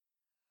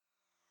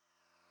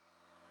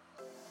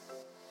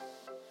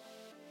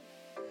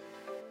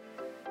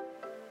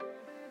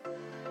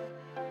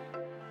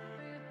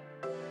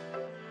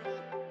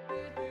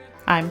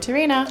I'm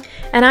Tarina.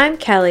 And I'm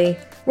Kelly.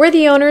 We're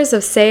the owners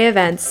of Say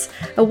Events,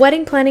 a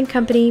wedding planning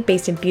company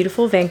based in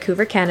beautiful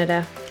Vancouver,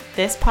 Canada.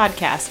 This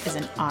podcast is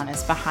an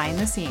honest,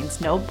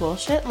 behind-the-scenes, no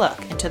bullshit look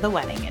into the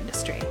wedding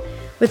industry.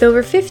 With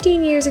over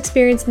 15 years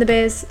experience in the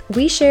biz,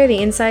 we share the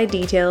inside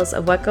details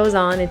of what goes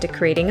on into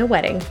creating a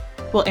wedding.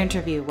 We'll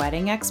interview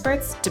wedding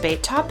experts,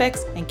 debate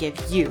topics, and give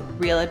you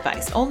real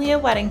advice only a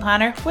wedding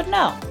planner would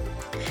know.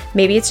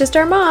 Maybe it's just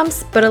our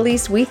moms, but at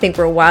least we think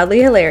we're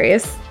wildly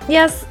hilarious.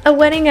 Yes, a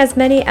wedding has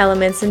many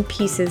elements and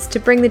pieces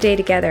to bring the day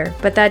together,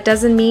 but that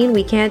doesn't mean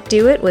we can't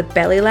do it with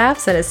belly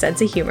laughs and a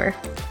sense of humor.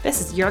 This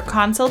is your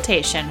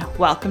consultation.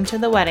 Welcome to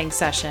the wedding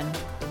session.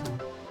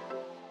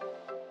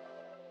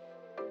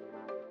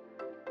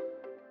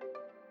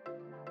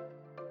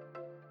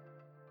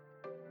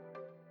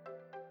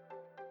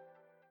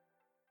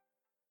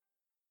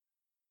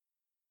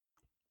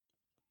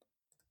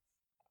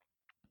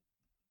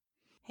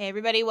 Hey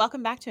everybody,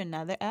 welcome back to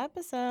another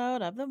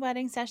episode of the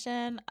wedding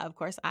session. Of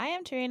course, I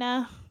am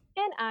Tarina.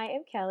 And I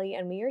am Kelly,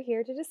 and we are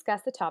here to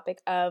discuss the topic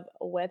of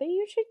whether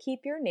you should keep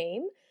your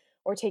name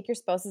or take your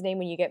spouse's name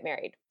when you get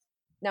married.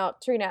 Now,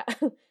 Tarina,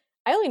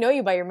 I only know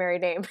you by your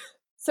married name,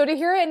 so to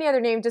hear any other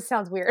name just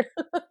sounds weird.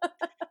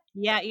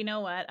 Yeah, you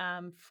know what?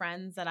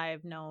 Friends that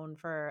I've known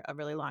for a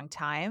really long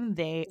time,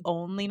 they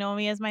only know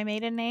me as my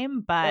maiden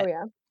name, but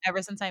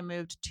ever since I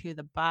moved to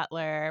the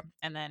Butler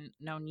and then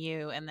known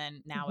you, and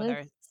then now with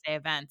our Say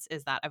Events,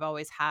 is that I've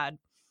always had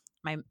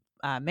my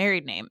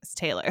married name is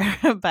Taylor.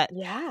 But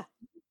yeah,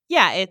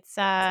 it's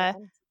how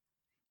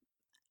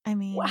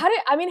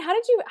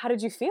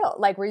did you feel?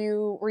 Like, were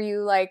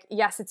you like,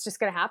 yes, it's just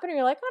gonna happen, or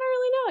you're like, I don't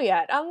really know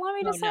yet. Let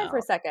me decide for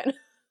a second.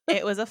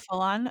 It was a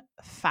full-on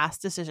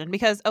fast decision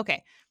because,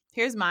 okay,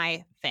 here's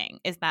my thing,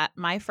 is that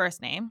my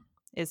first name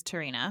is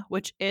Tarina,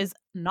 which is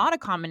not a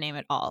common name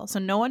at all. So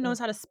no one knows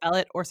how to spell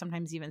it or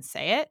sometimes even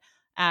say it.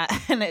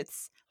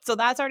 So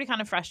that's already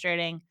kind of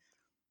frustrating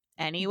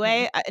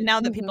anyway.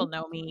 Now that people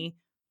know me,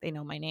 they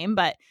know my name.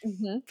 But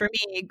for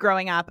me,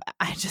 growing up,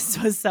 I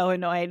just was so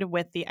annoyed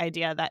with the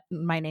idea that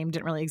my name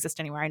didn't really exist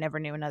anywhere. I never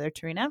knew another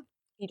Tarina.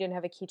 You didn't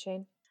have a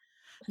keychain?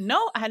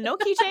 No, I had no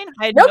keychain.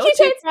 I had no keychain.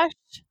 Toothbrush.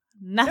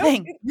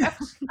 Nothing.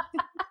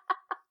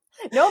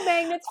 No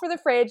magnets for the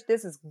fridge.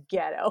 This is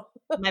ghetto.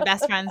 My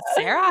best friend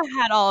Sarah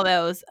had all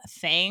those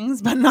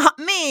things, but not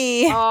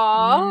me.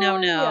 Oh,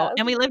 no. Yes.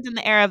 And we lived in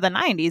the era of the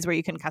 90s where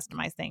you can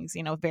customize things,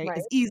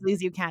 as easily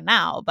as you can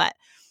now. But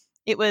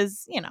it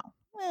was, it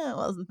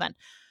wasn't fun.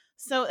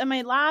 So in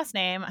my last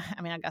name,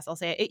 I guess I'll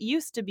say it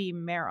used to be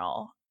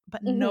Merrill,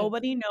 but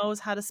nobody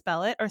knows how to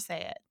spell it or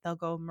say it. They'll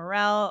go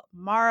Marl.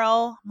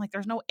 I'm like,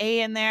 there's no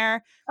A in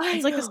there.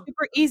 It's like a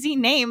super easy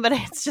name, but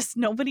it's just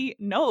nobody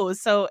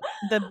knows. So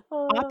the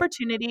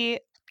opportunity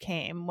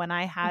came when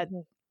I had,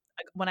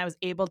 when I was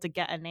able to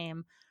get a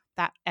name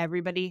that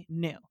everybody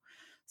knew.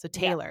 So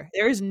Taylor,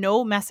 there is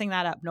no messing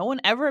that up. No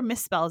one ever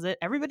misspells it.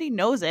 Everybody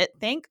knows it.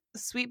 Thank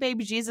sweet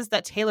baby Jesus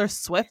that Taylor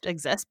Swift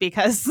exists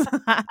because so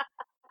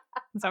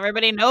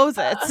everybody knows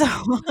it. So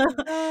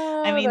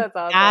that's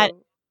awesome.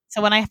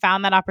 So when I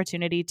found that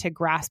opportunity to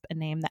grasp a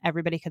name that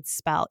everybody could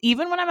spell,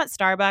 even when I'm at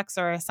Starbucks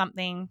or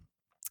something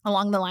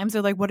along the lines,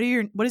 they're like, what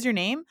is your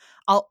name?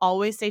 I'll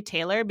always say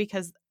Taylor,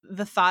 because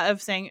the thought of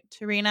saying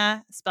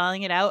Tarina,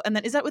 spelling it out, and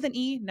then is that with an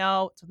E?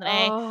 No, it's with an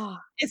A.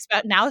 It's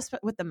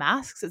with the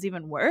masks, it's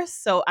even worse.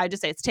 So I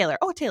just say it's Taylor.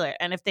 Oh, Taylor.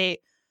 And they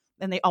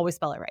always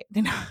spell it right.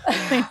 Do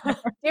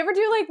you ever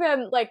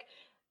do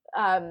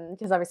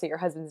because obviously your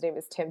husband's name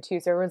is Tim too,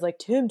 so everyone's like,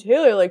 Tim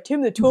Taylor, like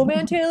Tim the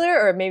Toolman Taylor,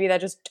 or maybe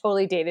that just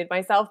totally dated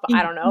myself, but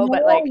I don't know.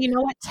 But you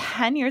know what?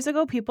 10 years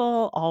ago,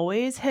 people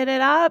always hit it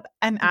up,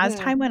 and as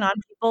time went on,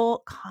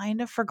 people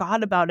kind of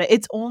forgot about it.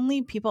 It's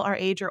only people our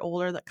age or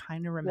older that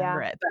kind of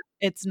remember it, but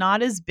it's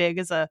not as big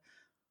as a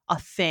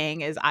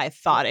thing as I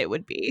thought it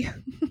would be.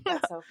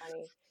 That's so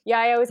funny. Yeah,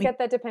 I always get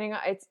that depending on,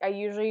 I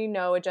usually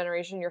know a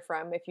generation you're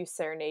from if you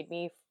serenade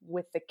me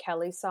with the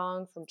Kelly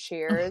song from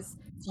Cheers.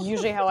 It's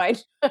usually how I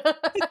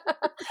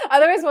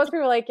otherwise most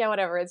people are like, yeah,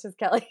 whatever, it's just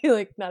Kelly,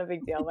 like not a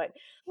big deal.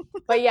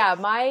 But yeah,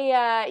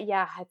 my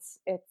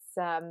it's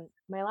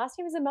my last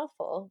name is a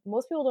mouthful.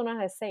 Most people don't know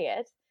how to say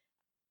it.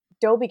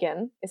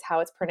 Dobigan is how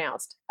it's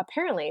pronounced.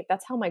 Apparently,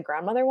 that's how my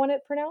grandmother wanted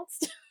it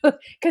pronounced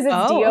because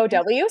it's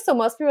D-O-W. So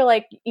most people are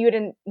like, you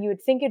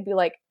would think it'd be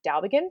like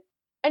Dalbigan.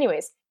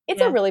 Anyways,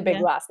 it's a really big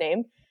last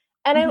name,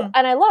 and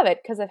I love it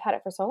because I've had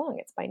it for so long.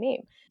 It's my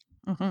name.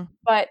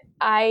 But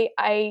I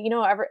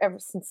ever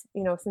since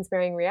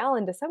marrying Riel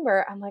in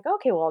December, I'm like,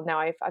 okay, well now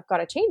I've got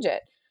to change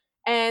it.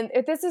 And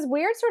if this is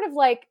weird, sort of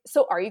like,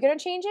 so are you going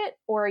to change it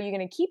or are you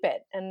going to keep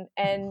it?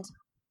 And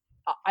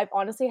I've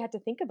honestly had to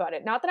think about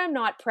it. Not that I'm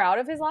not proud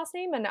of his last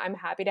name and I'm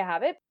happy to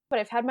have it, but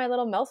I've had my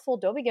little mouthful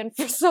Dobigan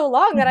for so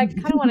long that I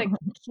kind of want to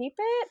keep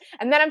it.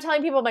 And then I'm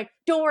telling people, I'm like,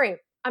 don't worry,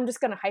 I'm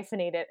just going to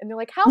hyphenate it. And they're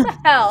like, how the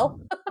hell?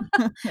 I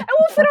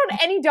won't fit on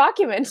any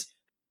document.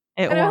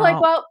 And I was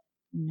like, well,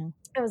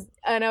 I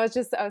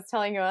was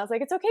telling you, I was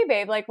like, it's okay,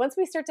 babe. Like once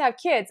we start to have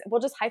kids,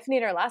 we'll just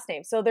hyphenate our last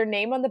name. So their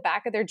name on the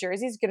back of their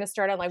jersey is going to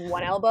start on like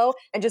one elbow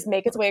and just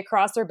make its way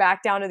across their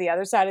back down to the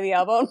other side of the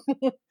elbow.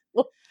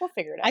 We'll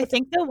figure it out. I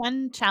think the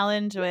one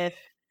challenge with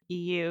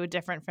you,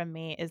 different from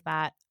me, is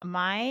that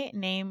my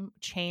name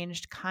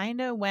changed kind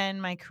of when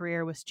my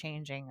career was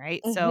changing,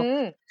 right?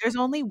 So there's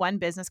only one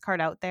business card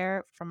out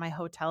there from my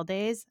hotel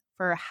days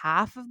for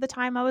half of the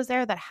time I was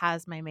there that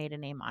has my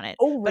maiden name on it.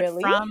 Oh, But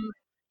really?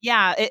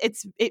 yeah,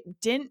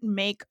 it didn't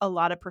make a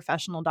lot of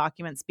professional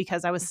documents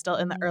because I was still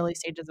in the early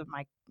stages of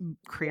my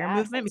career Yes,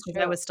 movement that's because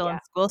I true. was still in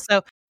Yeah. school.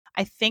 So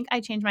I think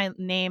I changed my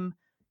name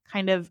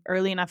kind of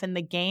early enough in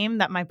the game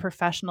that my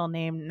professional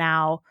name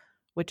now,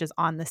 which is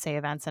on the Say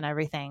events and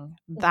everything,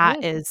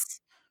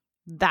 that's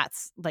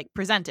like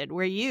presented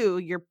where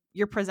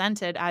you're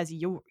presented as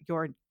your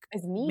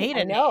It's me. I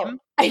maiden know. name.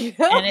 I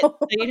And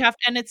know.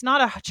 and it's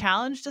not a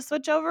challenge to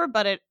switch over,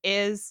 but it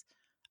is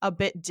a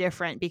bit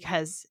different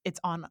because it's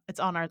on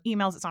our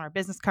emails, it's on our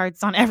business cards,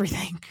 it's on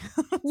everything.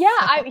 Yeah,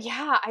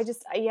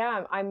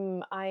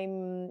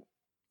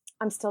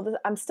 So,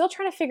 I'm still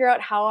trying to figure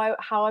out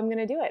how I'm going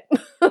to do it.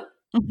 But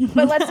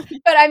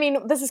I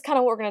mean, this is kind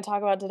of what we're going to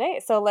talk about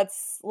today. So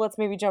let's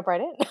maybe jump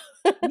right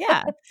in.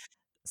 yeah.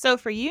 So,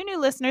 for you new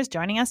listeners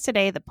joining us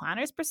today, the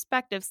Planner's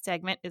Perspective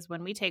segment is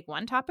when we take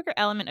one topic or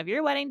element of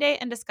your wedding day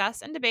and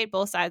discuss and debate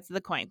both sides of the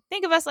coin.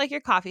 Think of us like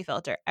your coffee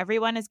filter.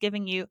 Everyone is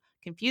giving you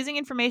confusing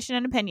information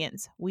and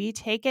opinions. We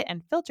take it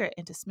and filter it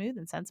into smooth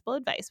and sensible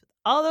advice. With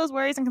all those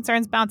worries and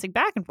concerns bouncing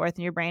back and forth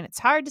in your brain, it's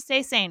hard to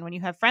stay sane when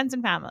you have friends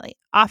and family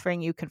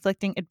offering you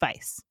conflicting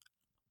advice.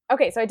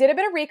 Okay, so I did a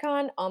bit of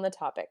recon on the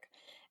topic.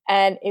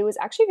 And it was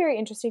actually very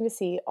interesting to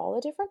see all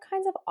the different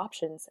kinds of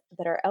options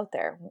that are out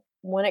there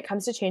when it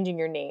comes to changing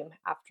your name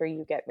after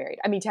you get married.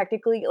 I mean,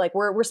 technically, like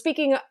we're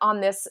speaking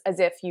on this as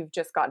if you've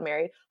just gotten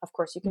married. Of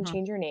course, you can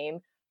change your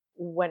name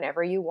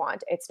whenever you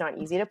want. It's not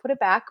easy to put it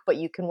back, but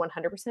you can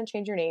 100%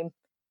 change your name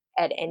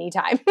at any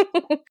time.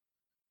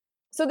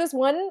 So this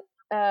one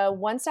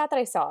stat that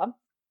I saw,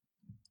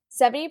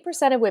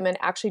 70% of women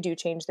actually do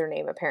change their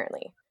name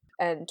apparently.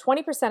 And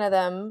 20% of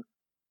them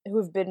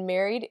who've been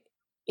married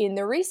in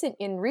recent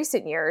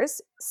years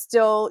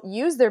still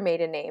use their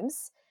maiden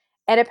names,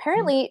 and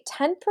apparently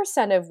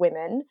 10% of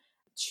women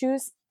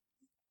choose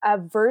a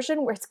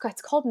version where it's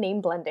called name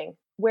blending,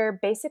 where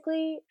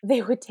basically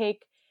they would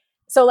take,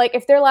 so like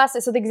if their last,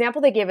 so the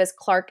example they give is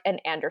Clark and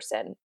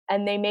Anderson,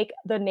 and they make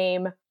the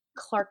name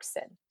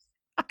Clarkson.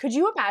 Could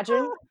you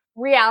imagine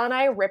Rial and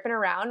I ripping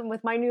around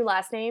with my new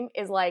last name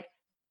is like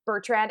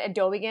Bertrand and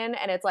Dobigan,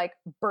 and it's like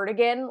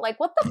Bertigan? Like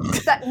what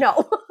the that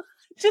no.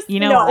 Just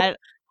You know no. what?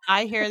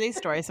 I hear these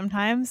stories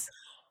sometimes,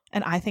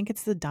 and I think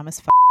it's the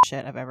dumbest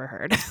shit I've ever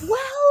heard.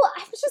 Well,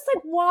 I was just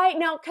like, why?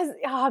 No, because,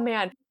 oh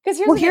man. Because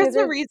here's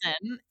The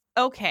reason.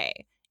 Okay.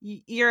 You're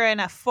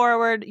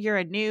you're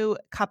a new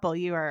couple.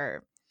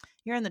 You're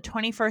in the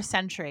 21st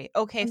century.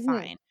 Okay,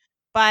 fine.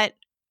 But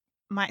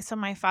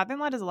my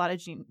father-in-law does a lot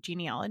of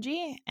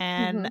genealogy,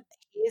 and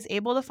he is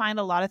able to find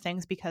a lot of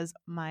things because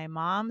my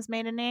mom's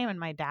maiden name and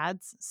my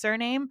dad's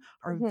surname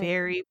are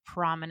very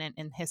prominent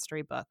in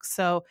history books.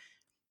 So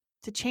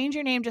to change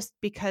your name just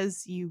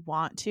because you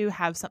want to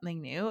have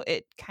something new,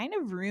 it kind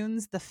of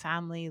ruins the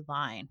family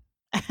line.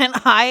 And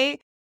I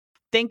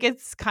think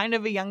it's kind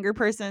of a younger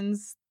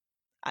person's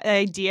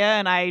idea,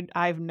 and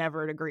I've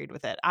never agreed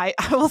with it. I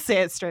will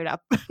say it straight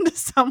up to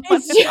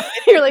someone.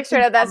 You're like,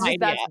 straight up, that's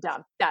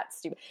dumb. That's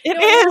stupid. It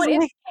no, is. You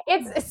know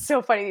it's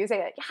so funny that you say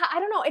that. Yeah, I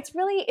don't know.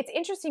 It's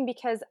interesting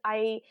because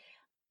I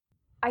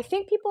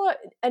think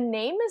a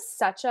name is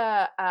such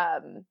a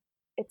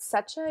it's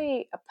such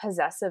a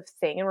possessive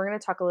thing, and we're going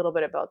to talk a little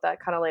bit about that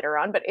kind of later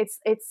on, but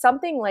it's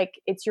something like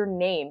it's your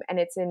name, and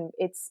it's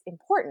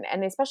important,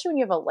 and especially when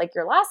you have like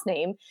your last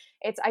name,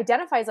 it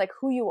identifies like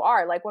who you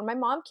are. Like when my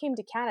mom came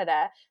to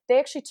Canada, they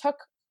actually took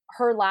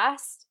her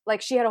last, like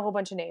she had a whole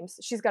bunch of names.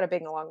 She's got a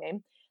big and long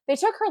name. They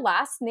took her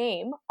last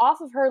name off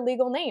of her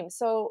legal name.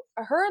 So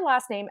her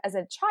last name as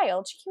a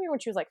child, she came here when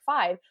she was like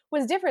 5,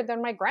 was different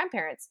than my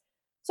grandparents'.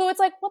 So it's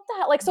like, what the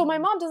hell? Like, so my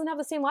mom doesn't have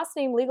the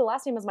same legal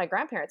last name as my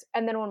grandparents.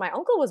 And then when my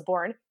uncle was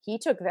born, he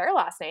took their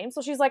last name.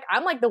 So she's like,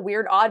 I'm like the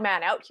weird odd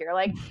man out here.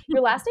 Like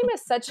your last name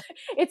is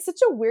it's such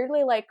a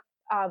weirdly like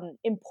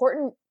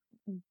important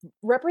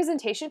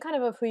representation kind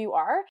of who you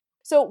are.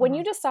 So when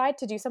you decide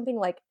to do something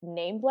like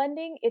name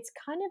blending, it's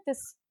kind of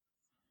this,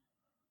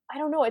 I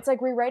don't know, it's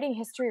like rewriting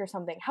history or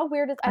something. How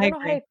weird is, I don't know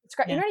how to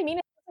describe, you know what I mean?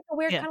 It's like a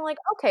weird kind of like,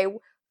 okay,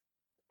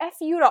 F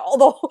you to all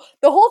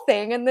the whole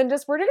thing, and then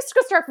we're just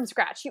gonna start from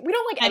scratch. We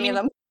don't like any of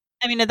them.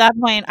 I mean, at that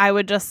point, I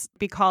would just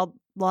be called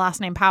the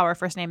last name Power,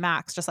 first name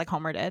Max, just like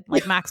Homer did.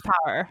 Like Max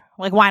Power.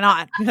 Like, why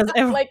not? Because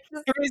everybody's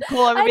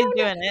cool, everybody's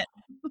doing it.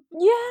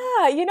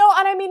 Yeah, and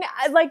I mean,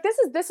 like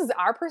this is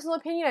our personal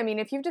opinion. I mean,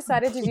 if you've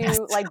decided to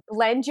do like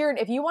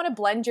if you want to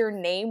blend your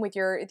name with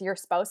your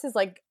spouse's,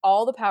 like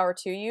all the power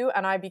to you.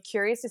 And I'd be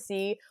curious to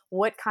see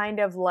what kind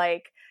of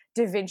like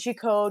Da Vinci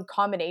Code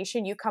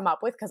combination you come up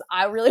with, because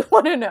I really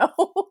want to know.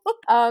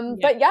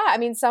 But yeah, I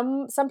mean,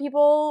 some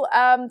people,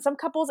 some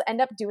couples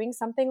end up doing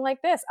something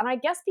like this, and I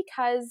guess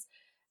because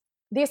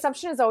the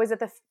assumption is always that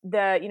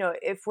the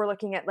if we're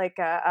looking at like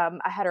a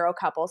hetero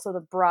couple, so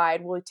the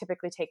bride will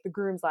typically take the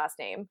groom's last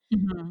name.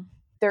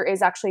 there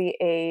is actually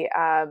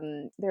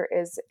there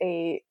is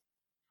a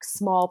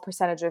small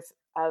percentage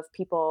of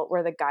people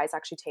where the guys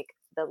actually take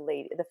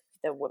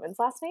the woman's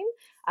last name.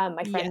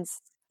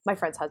 Yes. My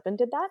friend's husband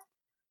did that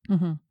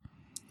Mm-hmm.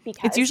 It's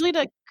because, usually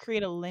to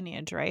create a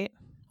lineage, right?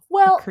 Or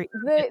well, create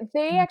they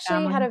in the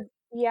actually had family. a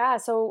yeah.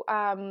 So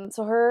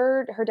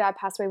her dad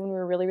passed away when we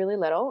were really really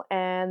little,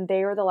 and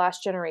they were the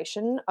last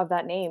generation of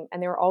that name,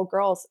 and they were all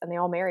girls, and they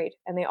all married,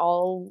 and they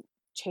all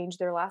changed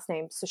their last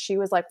name. So she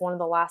was like one of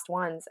the last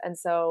ones, and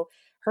so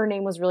her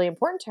name was really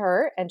important to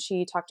her, and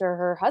she talked to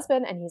her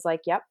husband, and he's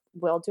like, "Yep,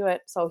 we'll do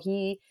it." So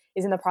he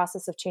is in the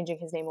process of changing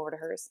his name over to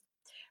hers,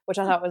 which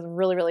I Huh. thought was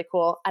really really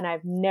cool, and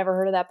I've never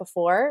heard of that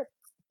before,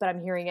 but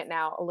I'm hearing it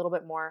now a little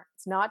bit more.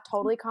 It's not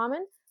totally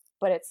common,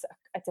 but it's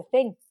a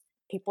thing.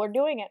 People are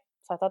doing it.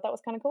 So I thought that was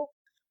kind of cool.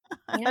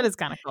 That Yeah, is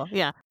kind of cool.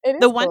 Yeah. it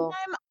The is one cool.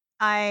 time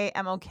I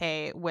am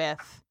okay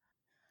with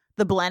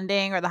the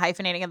blending or the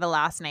hyphenating of the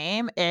last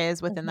name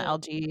is within the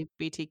Mhm.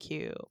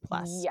 LGBTQ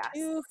plus Yes.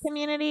 2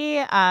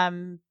 community,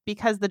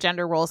 because the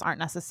gender roles aren't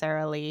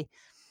necessarily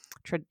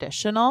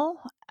traditional,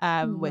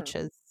 Mhm. which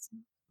is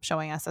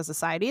showing us as a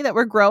society that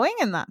we're growing,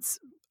 and that's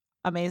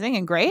amazing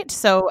and great.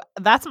 So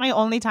that's my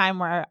only time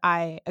where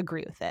I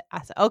agree with it.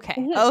 I said, okay,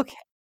 Mhm. okay.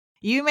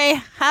 You may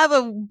have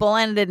a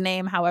blended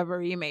name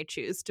however you may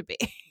choose to be.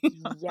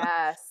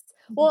 Yes.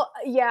 Well,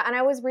 yeah, and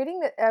I was reading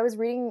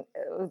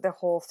the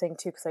whole thing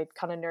too because I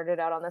kind of nerded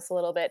out on this a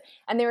little bit,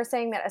 and they were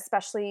saying that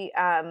especially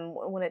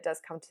when it does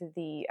come to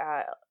the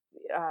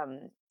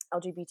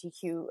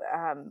LGBTQ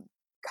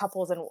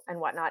couples and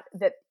whatnot,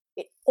 that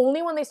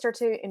only when they start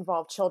to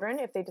involve children,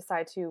 if they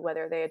decide to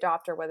whether they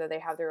adopt or whether they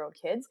have their own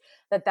kids,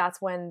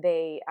 that's when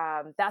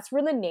that's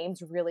when the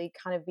names really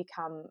kind of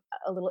become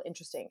a little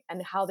interesting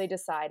and how they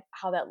decide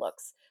how that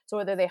looks. So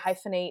whether they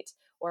hyphenate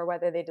or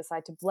whether they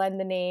decide to blend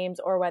the names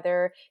or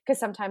whether because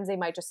sometimes they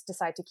might just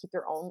decide to keep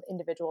their own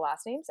individual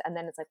last names and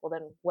then it's like, well,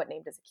 then what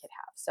name does a kid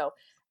have? So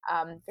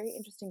very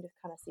interesting to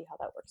kind of see how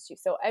that works too.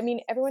 So I mean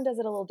everyone does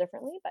it a little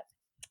differently, but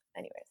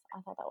anyways, I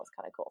thought that was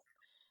kind of cool.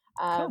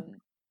 Cool.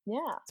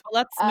 Yeah. So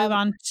let's move um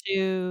on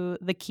to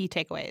the key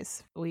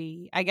takeaways.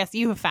 I guess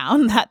you have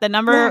found that the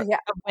number yeah,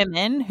 of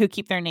women who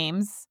keep their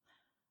names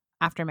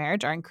after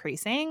marriage are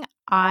increasing.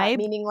 I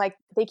meaning like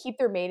they keep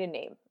their maiden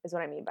name is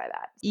what I mean by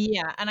that.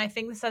 Yeah, and I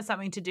think this has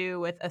something to do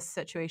with a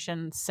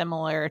situation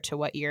similar to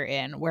what you're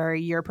in, where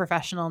your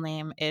professional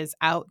name is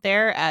out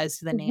there as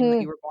the name that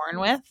you Hmm. were born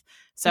with.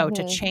 So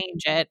to Hmm.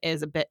 change it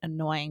is a bit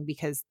annoying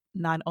because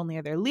not only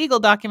are there legal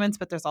documents,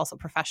 but there's also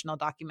professional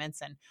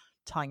documents and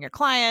telling your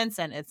clients,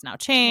 and it's now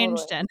Totally,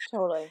 changed, and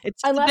totally.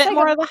 it's just a bit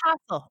more of a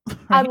hassle,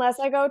 right? Unless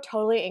I go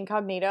totally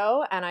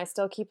incognito and I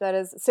still keep that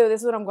as so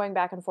this is what I'm going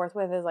back and forth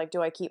with is like,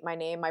 do I keep my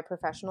name, my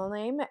professional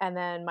name, and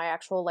then my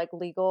actual like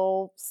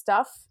legal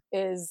stuff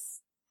is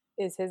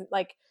his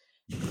like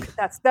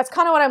that's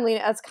kind of what I'm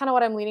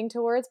leaning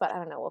towards, but I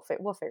don't know.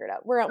 We'll figure it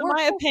out. So my We'll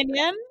figure it out.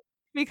 opinion,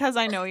 because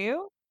I know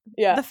you,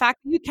 Yeah. the fact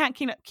that you can't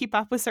keep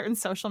up with certain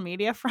social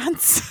media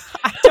fronts,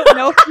 I don't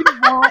know if you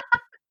want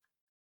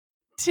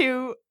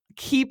to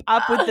keep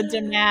up with the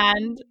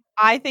demand.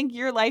 I think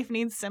your life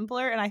needs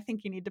simpler, and I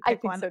think you need to I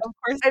pick think one. so. Of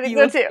course, I think you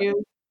so will too.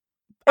 choose.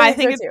 I I think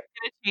think so it's too.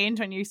 gonna change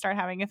when you start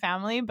having a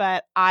family,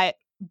 but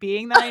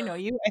being that I know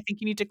you, I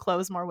think you need to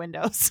close more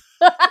windows.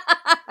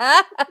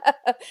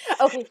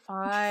 Okay,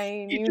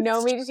 fine. You You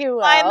know just me too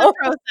streamline the well.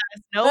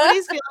 process.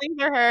 Nobody's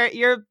feelings are hurt.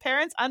 Your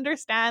parents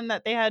understand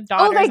that they had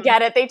Oh, daughters they and they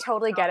get it. They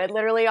totally get it.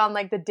 Literally on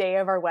like the day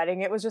of our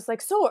wedding, it was just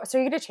like, so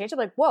you're gonna change? I'm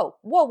like, whoa,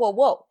 whoa, whoa,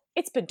 whoa.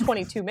 It's been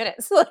 22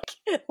 minutes. Like,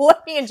 let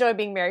me enjoy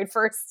being married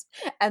first,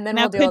 and then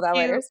Now we'll deal with that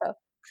later. So,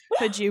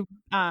 could you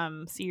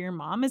see your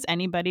mom as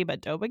anybody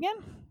but Dobigan?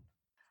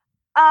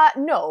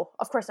 no,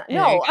 of course not. There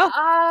you No, go.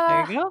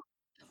 There you go.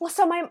 well,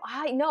 so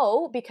I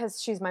know because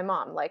she's my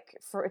mom. Like,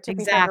 for it took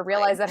me time to Exactly.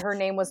 realize that her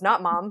name was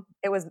not mom.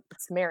 It's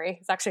Mary.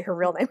 It's actually her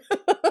real name.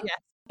 Yes.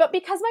 But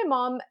because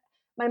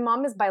my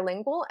mom is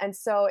bilingual, and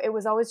so it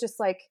was always just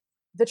like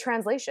the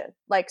translation.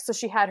 Like, so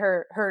she had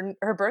her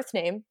birth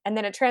name, and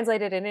then it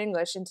translated in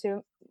English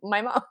into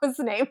my mom's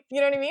name.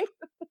 You know what I mean?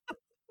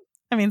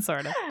 I mean,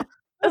 sort of.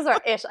 Sorry,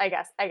 ish. I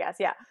guess.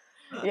 Yeah,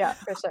 yeah,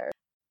 for sure.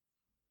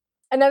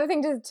 Another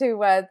thing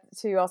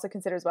to also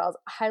consider as well is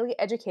highly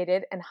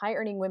educated and high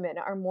earning women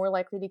are more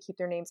likely to keep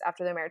their names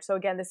after their marriage. So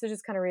again, this is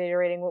just kind of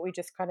reiterating what we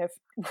just kind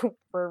of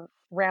were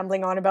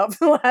rambling on about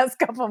for the last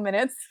couple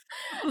minutes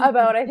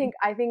about. I think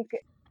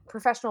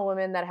professional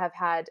women that have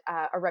had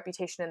a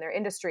reputation in their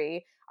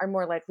industry are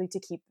more likely to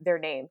keep their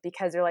name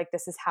because they're like,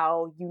 this is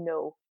how you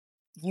know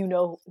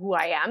who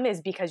I am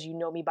is because you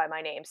know me by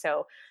my name.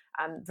 So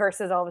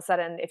versus all of a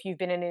sudden, if you've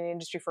been in an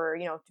industry for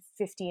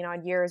 15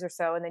 odd years or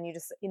so, and then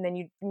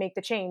you make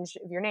the change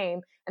of your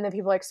name, and then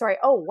people are like, sorry,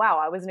 oh wow,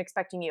 I wasn't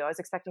expecting you. I was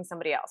expecting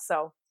somebody else.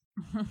 So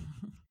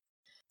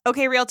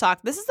Okay, real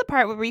talk. This is the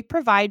part where we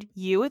provide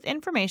you with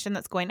information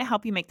that's going to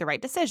help you make the right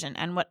decision.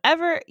 And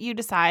whatever you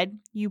decide,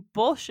 you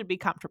both should be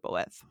comfortable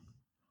with.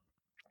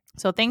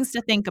 So, things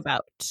to think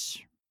about.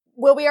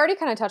 well, we already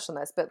kind of touched on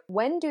this, but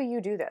when do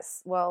you do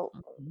this? Well,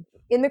 Mhm.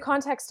 in the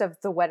context of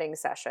the wedding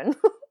session,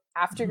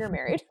 after you're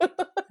married.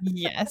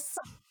 Yes.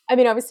 I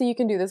mean, obviously you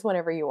can do this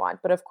whenever you want,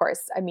 but of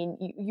course, I mean,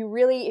 you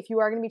really, if you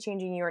are going to be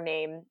changing your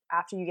name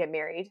after you get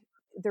married,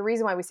 the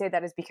reason why we say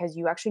that is because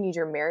you actually need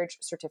your marriage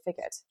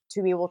certificate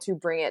to be able to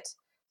bring it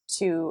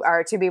to,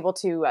 or to be able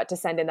to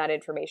send in that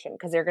information,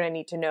 because they're going to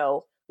need to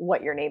know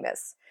what your name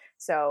is.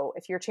 So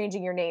if you're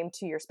changing your name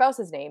to your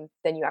spouse's name,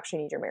 then you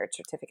actually need your marriage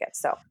certificate.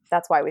 So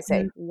that's why we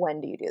say,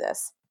 when do you do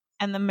this?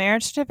 And the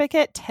marriage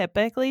certificate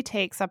typically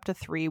takes up to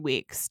 3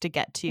 weeks to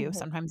get to you, Mm-hmm.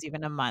 sometimes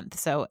even a month.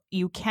 So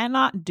you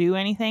cannot do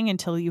anything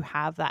until you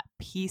have that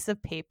piece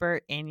of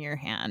paper in your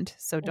hand.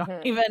 So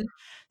don't even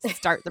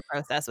start the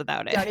process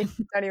without it.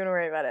 Don't even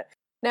worry about it.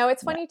 Now,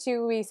 it's Yeah. funny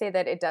too, we say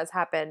that it does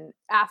happen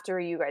after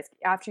you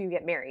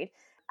get married.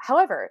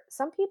 However,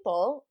 some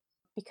people,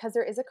 because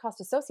there is a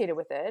cost associated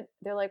with it,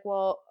 they're like,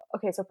 well,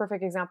 okay, so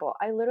perfect example.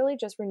 I literally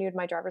just renewed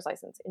my driver's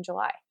license in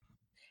July.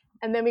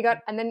 And then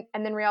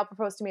and then Riel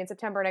proposed to me in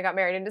September and I got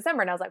married in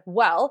December. And I was like,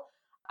 well,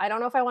 I don't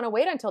know if I want to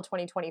wait until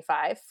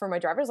 2025 for my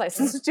driver's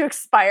license to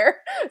expire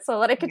so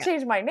that I could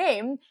change my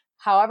name.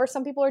 However,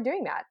 some people are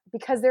doing that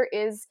because there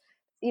is,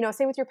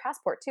 same with your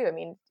passport too. I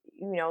mean,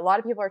 a lot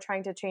of people are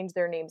trying to change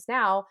their names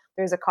now.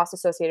 There's a cost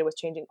associated with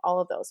changing all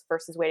of those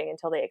versus waiting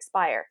until they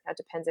expire. Now, it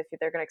depends if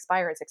they're going to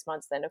expire in 6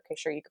 months, then okay,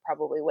 sure, you could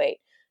probably wait.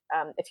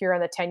 If you're on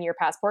the 10-year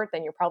passport,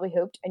 then you're probably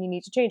hooked and you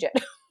need to change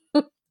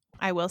it.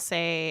 I will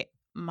say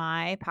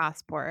my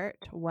passport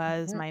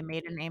was my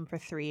maiden name for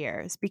 3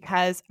 years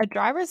because a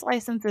driver's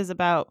license is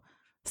about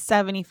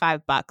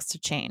 $75 to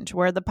change,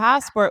 where the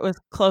passport was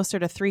closer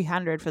to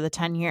 300 for the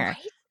 10-year. Right?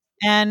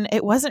 And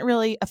it wasn't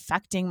really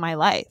affecting my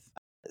life.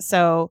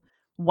 So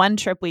one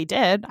trip we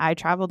did, I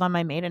traveled on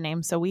my maiden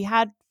name. So we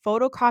had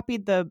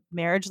photocopied the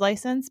marriage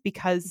license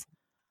because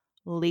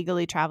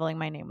legally traveling,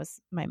 my name was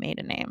my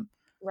maiden name.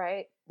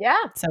 Right. Yeah.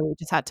 So we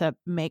just had to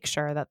make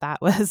sure that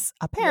that was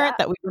apparent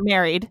Yeah. that we were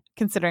married,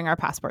 considering our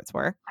passports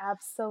were not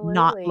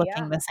Absolutely.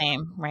 looking Yeah. the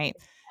same, right?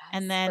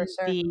 And Yes, then for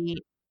sure.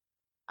 the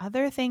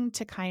other thing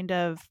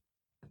to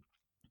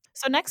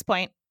so next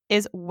point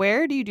is,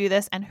 where do you do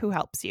this and who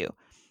helps you?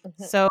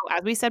 So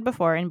as we said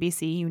before, in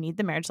BC, you need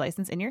the marriage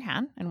license in your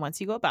hand. And once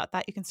you go about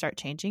that, you can start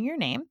changing your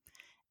name.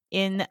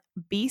 In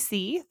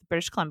BC,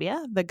 British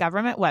Columbia, the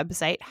government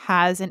website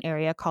has an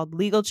area called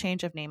Legal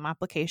Change of Name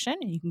Application,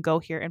 and you can go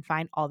here and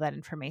find all that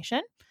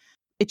information.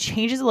 It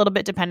changes a little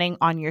bit depending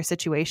on your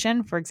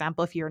situation. For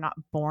example, if you're not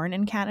born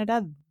in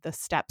Canada, the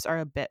steps are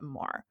a bit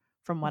more,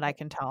 from what I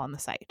can tell on the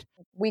site.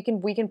 We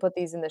can put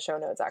these in the show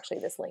notes,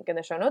 actually, this link in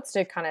the show notes,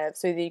 to kind of,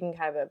 so that you can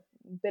have a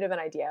bit of an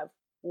idea of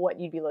what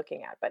you'd be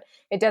looking at. But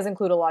it does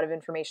include a lot of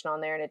information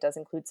on there, and it does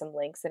include some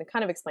links, and it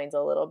kind of explains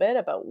a little bit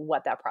about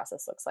what that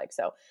process looks like.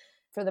 So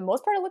for the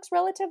most part, it looks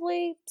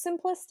relatively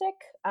simplistic.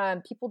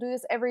 People do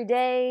this every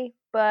day,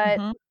 but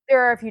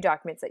there are a few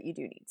documents that you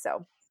do need.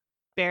 So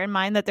bear in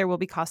mind that there will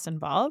be costs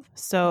involved.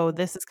 So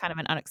this is kind of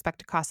an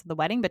unexpected cost of the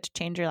wedding, but to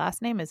change your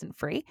last name isn't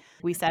free.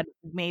 We said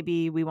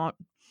maybe we won't.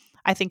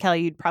 I think,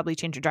 Kelly, you'd probably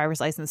change your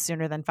driver's license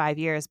sooner than 5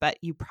 years, but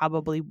you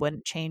probably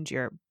wouldn't change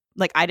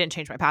I didn't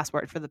change my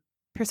passport for the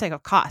pure sake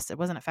of cost. It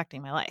wasn't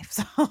affecting my life.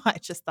 So I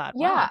just thought,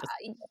 yeah.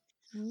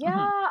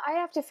 Wow, I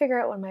have to figure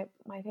out when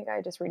I think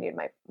I just renewed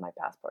my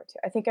passport too.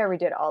 I think I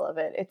redid all of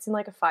it. It's in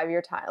like a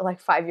 5-year time,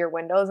 like 5-year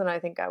windows. And I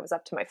think I was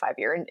up to my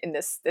 5-year in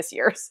this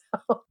year.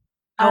 So.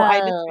 I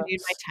just renewed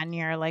my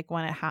 10-year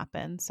when it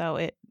happened. So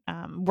it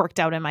worked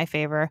out in my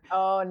favor.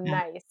 Oh,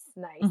 nice.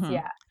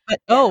 Yeah. But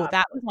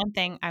that was one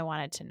thing I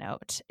wanted to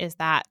note is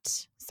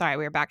that, sorry,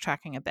 we were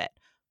backtracking a bit,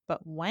 but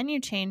when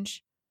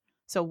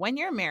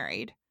you're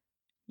married,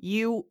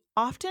 you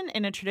often,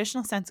 in a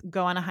traditional sense,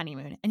 go on a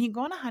honeymoon, and you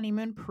go on a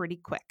honeymoon pretty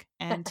quick.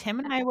 And Tim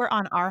and I were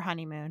on our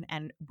honeymoon,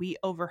 and we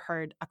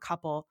overheard a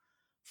couple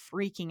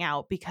freaking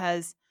out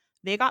because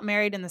they got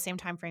married in the same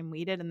time frame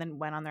we did and then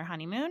went on their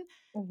honeymoon.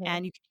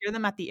 And you could hear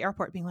them at the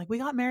airport being like, we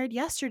got married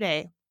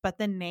yesterday, but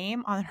the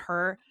name on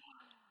her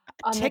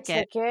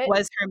ticket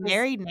was her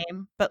married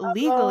name, but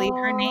legally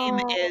her name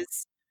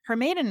is her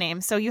maiden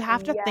name. So you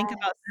have to think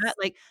about that.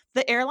 Like,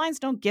 the airlines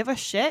don't give a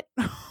shit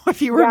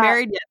if you were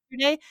married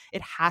yesterday.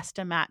 It has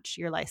to match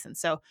your license.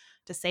 So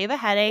to save a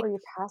headache, no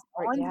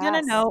one's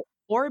gonna know,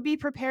 or be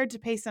prepared to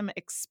pay some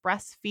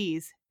express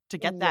fees to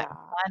get that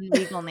one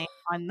legal name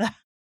on the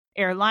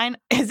airline.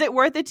 Is it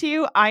worth it to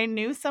you? I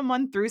knew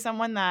someone through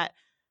someone that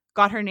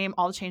got her name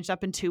all changed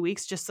up in 2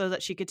 weeks just so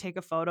that she could take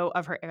a photo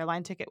of her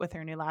airline ticket with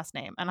her new last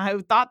name. And I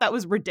thought that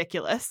was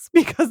ridiculous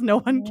because no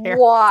one cared.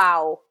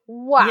 Wow.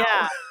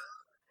 Yeah.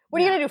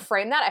 What are you going to do?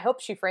 Frame that? I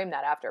hope she framed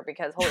that after,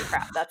 because holy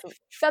crap, that's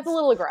a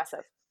little aggressive.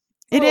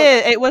 It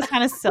is. It was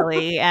kind of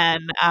silly.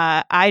 And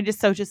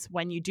just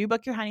when you do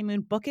book your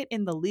honeymoon, book it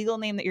in the legal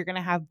name that you're going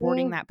to have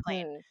boarding that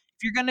plane.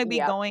 If you're going to be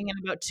going in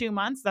about 2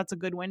 months, that's a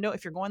good window.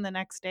 If you're going the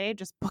next day,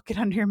 just book it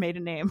under your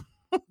maiden name.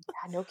 Yeah,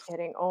 no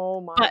kidding.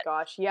 Oh my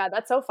gosh. Yeah,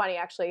 that's so funny,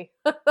 actually.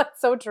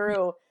 That's so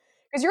true.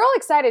 Because you're all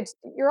excited.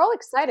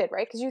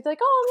 Right? Because you're like,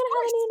 oh, I'm going to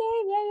have a new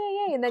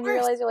name. Yay. And then you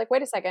realize, you're like,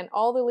 wait a second,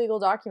 all the legal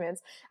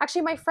documents.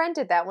 Actually, my friend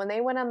did that when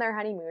they went on their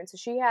honeymoon. So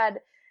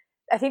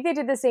I think they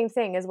did the same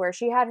thing, as where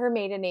she had her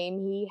maiden name.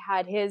 He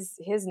had his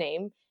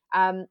name.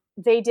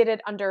 they did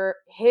it under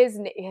his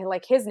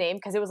name,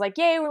 because it was like,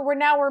 yay,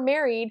 we're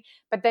married.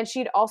 But then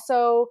she'd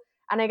also,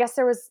 and I guess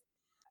there was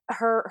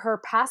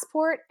her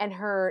passport and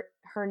her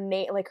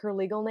name, like her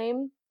legal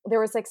name, there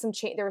was like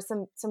there was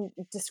some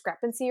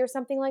discrepancy or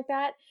something like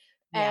that.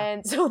 Yeah.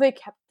 And so they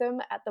kept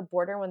them at the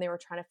border when they were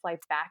trying to fly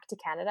back to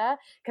Canada,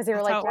 because they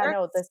were That's like, yeah,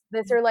 no,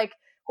 this are like,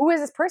 who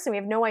is this person? We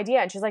have no idea.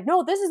 And she's like,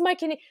 no, this is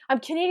I'm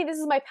Canadian. This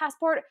is my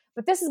passport,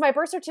 but this is my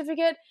birth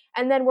certificate.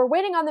 And then we're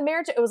waiting on the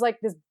marriage. It was like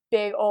this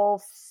big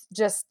old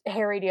just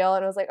hairy deal.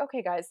 And I was like,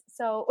 okay, guys,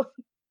 so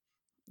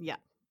yeah,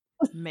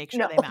 make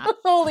sure they match.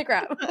 Holy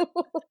crap.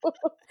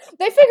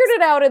 They figured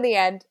it out in the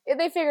end.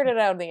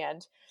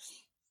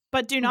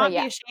 But do not be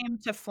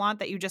ashamed to flaunt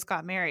that you just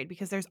got married,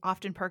 because there's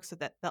often perks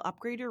with it. They'll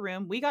upgrade your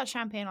room. We got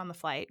champagne on the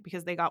flight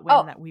because they got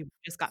wind that we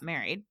just got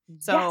married.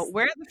 So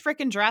wear the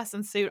freaking dress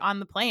and suit on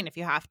the plane if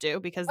you have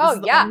to, because this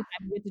is the only time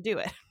you get to do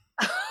it.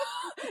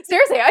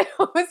 Seriously, I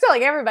was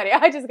telling everybody,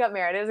 I just got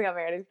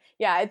married.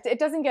 Yeah, it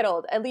doesn't get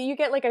old. At least you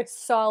get like a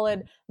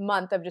solid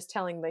month of just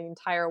telling the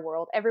entire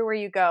world. Everywhere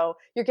you go,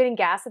 you're getting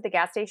gas at the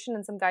gas station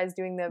and some guy's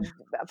doing the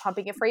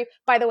pumping it for you.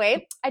 By the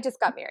way, I just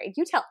got married.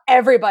 You tell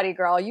everybody,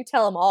 girl. You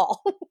tell them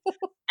all.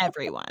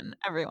 Everyone.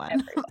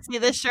 See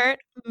this shirt?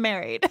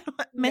 Married.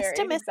 Mr.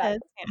 Mrs.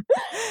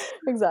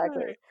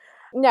 Exactly.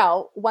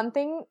 Now, one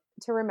thing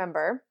to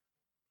remember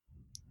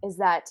is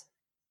that,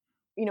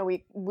 you know,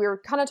 we're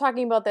kind of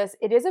talking about this.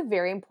 It is a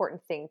very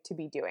important thing to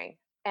be doing.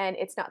 And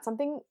it's not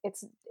something,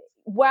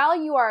 while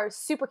you are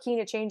super keen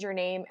to change your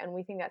name and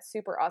we think that's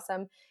super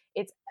awesome,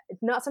 it's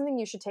not something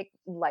you should take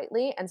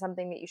lightly, and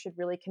something that you should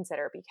really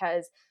consider,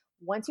 because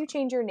once you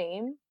change your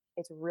name,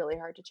 it's really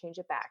hard to change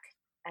it back.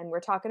 And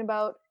we're talking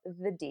about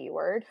the D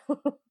word,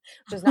 which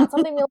is not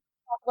something we'll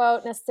talk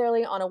about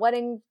necessarily on a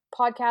wedding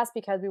podcast,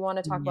 because we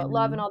want to talk about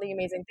love and all the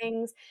amazing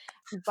things.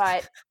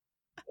 But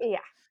yeah,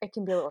 it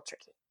can be a little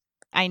tricky.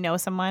 I know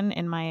someone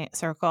in my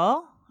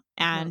circle,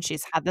 and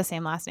she's had the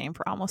same last name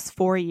for almost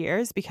 4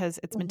 years because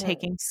it's been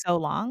taking so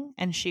long.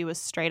 And she was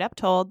straight up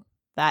told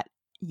that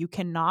you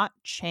cannot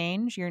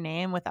change your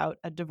name without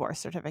a divorce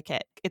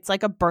certificate. It's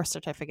like a birth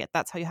certificate.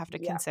 That's how you have to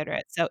consider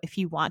it. So if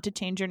you want to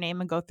change your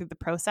name and go through the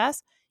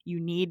process,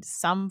 you need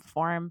some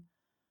form.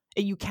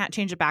 You can't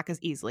change it back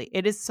as easily.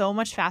 It is so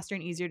much faster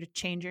and easier to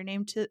change your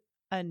name to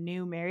a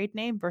new married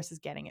name versus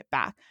getting it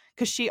back.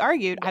 Because she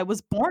argued, I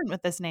was born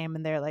with this name,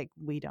 and they're like,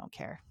 we don't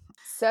care.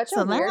 Such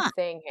a weird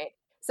thing.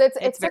 So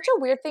it's such a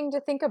weird thing to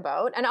think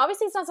about. And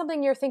obviously it's not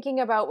something you're thinking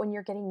about when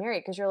you're getting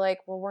married, because you're like,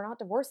 well, we're not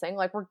divorcing.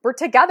 Like we're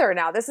together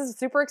now. This is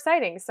super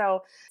exciting.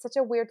 So such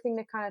a weird thing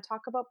to kind of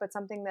talk about, but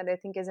something that I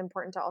think is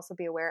important to also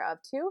be aware of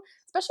too,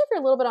 especially if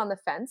you're a little bit on the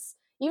fence.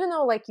 Even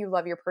though like you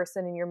love your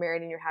person and you're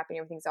married and you're happy and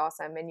everything's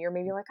awesome, and you're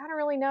maybe like, I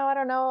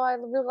don't know, I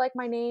really like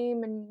my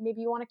name, and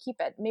maybe you want to keep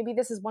it. Maybe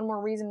this is one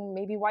more reason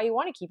maybe why you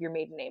want to keep your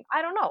maiden name.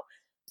 I don't know.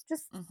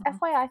 Just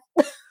FYI.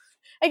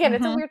 Again,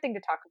 it's a weird thing to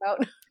talk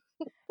about.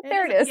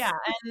 There it is. Yeah,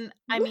 and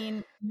I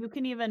mean, you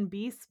can even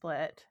be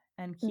split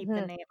and keep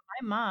the name.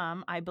 My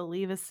mom, I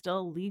believe, is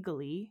still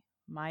legally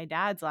my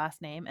dad's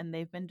last name, and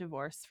they've been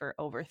divorced for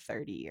over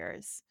 30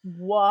 years.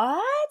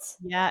 What?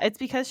 Yeah, it's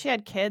because she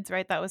had kids,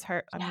 right? That was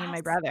her,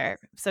 my brother.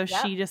 So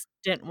she just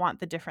didn't want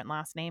the different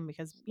last name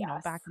because, you know,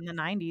 back in the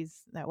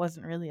 90s, that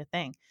wasn't really a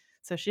thing.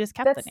 So she just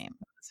kept the name.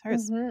 It was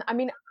hers. I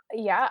mean,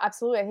 yeah,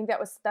 absolutely. I think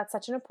that's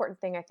such an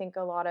important thing. I think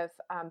a lot of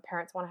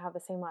parents want to have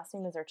the same last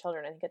name as their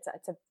children. I think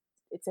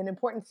it's an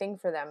important thing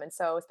for them. And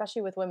so,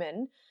 especially with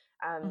women,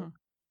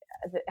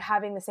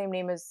 having the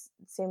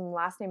same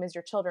last name as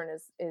your children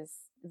is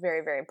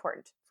very, very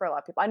important for a lot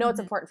of people. I know it's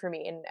important for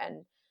me,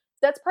 and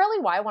that's probably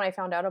why when I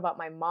found out about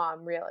my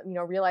mom,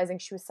 realizing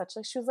she was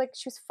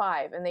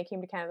 5, and they came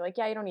to Canada like,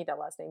 yeah, you don't need that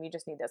last name, you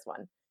just need this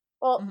one.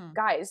 Well,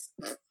 guys,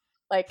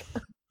 like,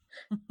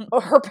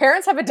 her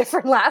parents have a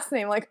different last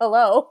name. Like,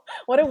 hello,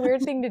 what a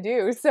weird thing to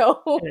do.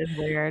 So it is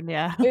weird.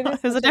 Yeah,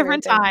 it was a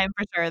different time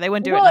for sure. They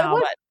wouldn't do it now,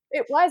 but.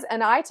 It was,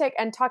 and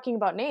talking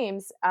about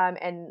names,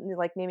 and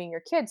like naming your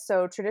kids.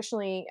 So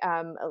traditionally,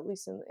 at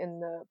least in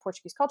the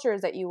Portuguese culture,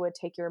 is that you would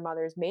take your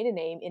mother's maiden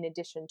name in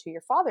addition to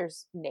your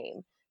father's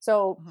name.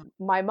 So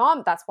my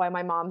mom, that's why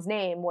my mom's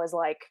name was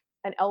like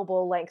an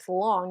elbow length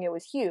long. It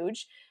was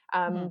huge.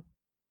 And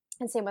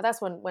same with us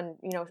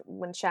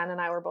when Shannon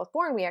and I were both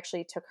born, we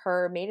actually took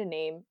her maiden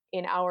name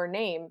in our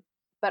name,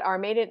 but our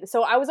maiden.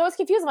 So I was always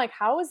confused. I'm like,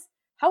 how is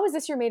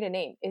this your maiden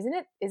name? Isn't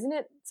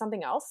it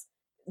something else?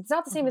 It's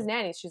not the same as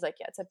Nanny's. She's like,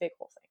 yeah, it's a big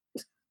whole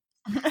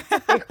thing.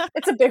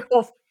 It's a big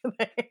whole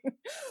thing.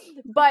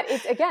 But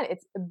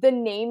it's the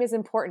name is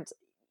important.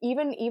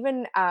 Even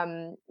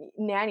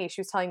Nanny,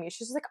 she was telling me,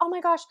 she's just like, oh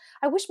my gosh,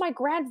 I wish my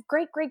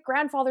great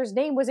grandfather's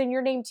name was in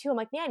your name too. I'm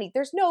like, Nanny,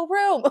 there's no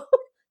room.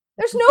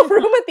 There's no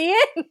room at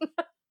the end.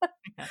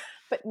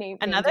 But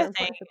another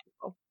thing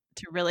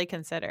to really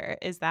consider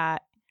is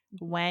that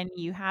when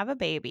you have a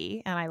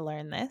baby, and I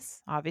learned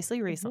this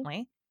obviously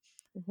recently,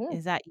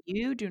 is that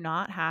you do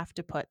not have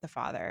to put the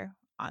father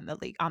on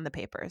the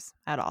papers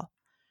at all,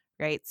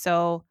 right?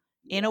 So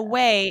in a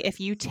way, if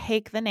you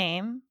take the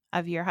name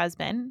of your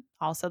husband,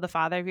 also the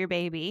father of your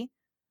baby,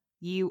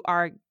 you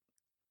are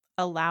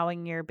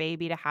allowing your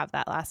baby to have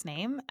that last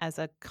name as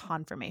a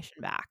confirmation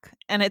back.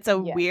 And it's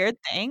a Yes. weird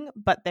thing,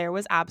 but there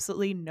was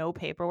absolutely no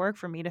paperwork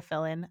for me to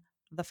fill in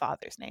the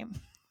father's name.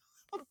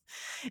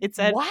 It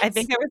said, What? I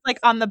think it was like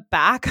on the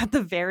back at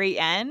the very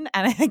end,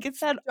 and I think it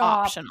said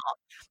optional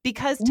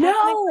because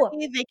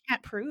technically they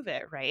can't prove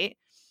it, right?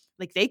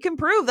 Like they can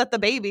prove that the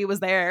baby was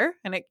there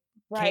and it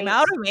came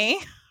out of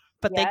me,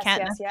 but they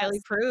can't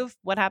necessarily prove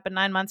what happened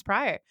 9 months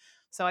prior.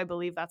 So I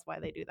believe that's why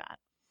they do that.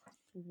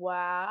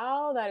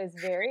 Wow, that is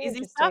very Crazy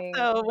interesting.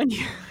 stuff, though.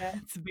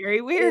 It's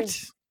very weird.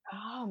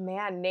 Oh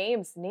man,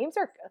 names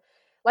are,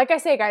 like I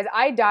say, guys,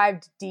 I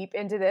dived deep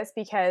into this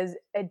because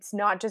it's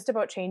not just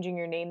about changing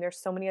your name. There's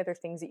so many other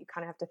things that you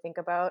kind of have to think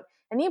about,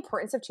 and the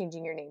importance of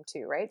changing your name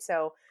too, right?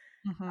 So,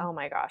 oh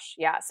my gosh,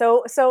 yeah.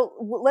 So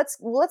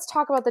let's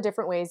talk about the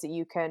different ways that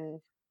you can,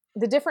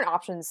 the different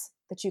options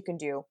that you can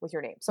do with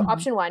your name. So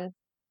option 1,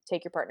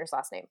 take your partner's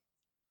last name.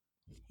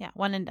 Yeah,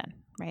 one and done,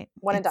 right?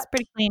 One and done. It's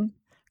pretty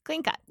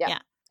clean cut. Yeah,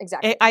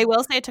 exactly. I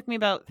will say it took me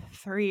about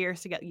 3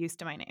 years to get used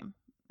to my name.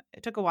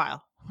 It took a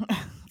while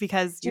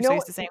because you're so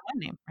used to saying one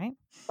name, right?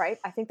 Right.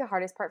 I think the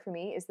hardest part for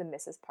me is the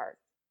Mrs. part.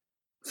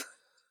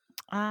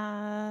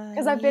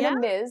 Because I've been a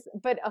Ms.,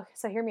 but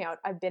so hear me out.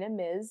 I've been a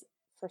Ms.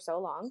 for so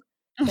long,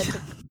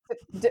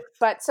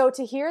 but so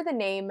to hear the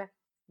name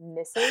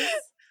Mrs.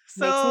 makes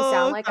me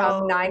sound like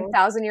I'm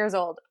 9,000 years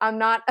old. I'm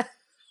not.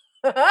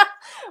 You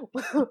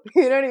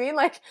know what I mean?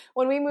 Like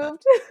when we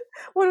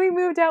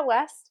moved out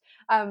west,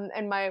 and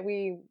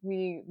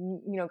we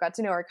got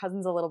to know our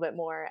cousins a little bit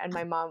more, and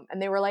my mom,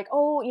 and they were like,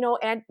 oh,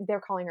 and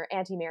they're calling her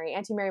Auntie Mary.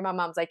 Auntie Mary. My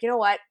mom's like, you know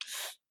what?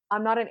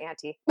 I'm not an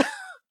auntie.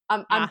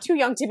 I'm too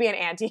young to be an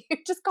auntie.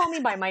 Just call me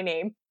by my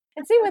name.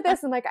 And same with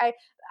this. And like,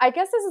 I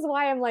guess this is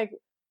why I'm like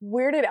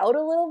weirded out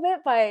a little bit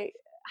by,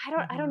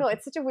 I don't know.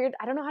 It's such a weird,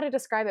 I don't know how to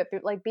describe it,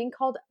 but like being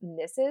called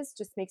Mrs.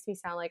 just makes me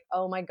sound like,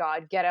 oh my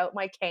God, get out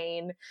my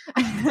cane,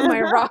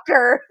 my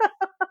rocker.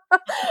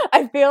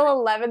 I feel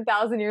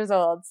 11,000 years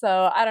old.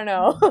 So I don't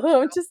know.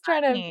 I'm just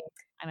trying to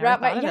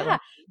wrap my,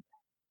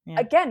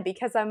 again,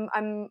 because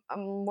I'm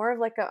more of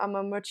like I'm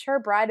a mature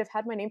bride. I've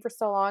had my name for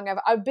so long.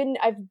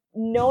 I've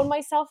known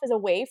myself as a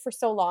way for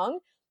so long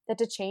that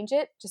to change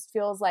it just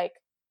feels like,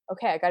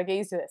 okay, I got to get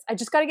used to this. I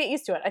just got to get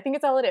used to it. I think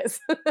it's all it is.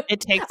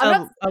 It takes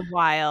a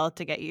while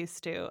to get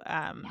used to.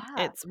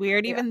 It's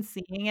weird even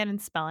seeing it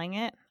and spelling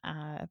it.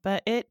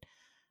 But it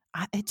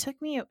took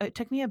me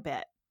a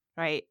bit,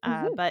 right?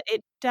 But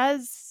it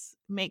does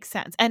make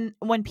sense. And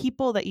when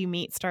people that you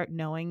meet start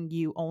knowing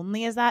you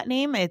only as that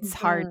name, it's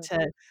hard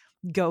to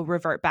go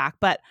revert back.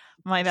 But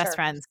my best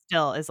friend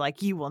still is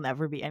like, you will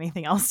never be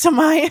anything else to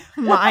my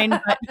mind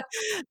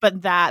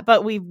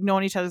but we've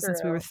known each other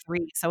since we were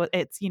 3, so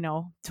it's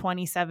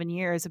 27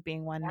 years of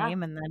being one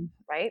name and then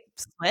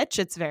switch.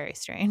 It's very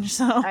strange.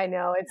 So I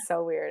know, it's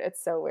so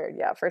weird.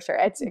 Yeah, for sure.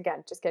 It's,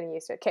 again, just getting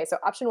used to it. Okay, so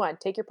option 1,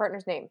 take your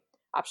partner's name.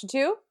 Option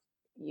 2,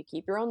 you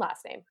keep your own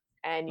last name,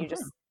 and you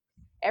just,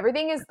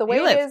 everything is the way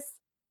it is.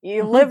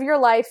 You live your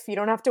life. You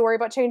don't have to worry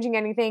about changing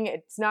anything.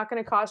 It's not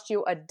going to cost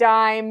you a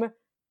dime.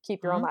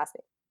 Keep your own last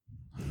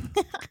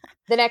name.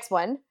 The next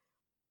one,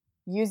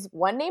 use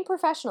one name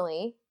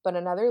professionally, but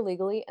another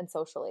legally and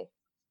socially.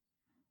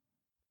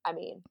 I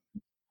mean,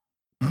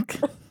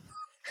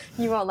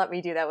 you won't let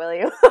me do that, will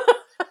you?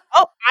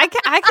 Oh, I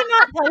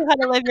cannot tell you how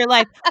to live your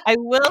life. I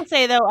will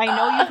say, though, I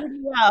know you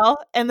pretty well.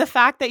 And the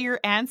fact that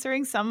you're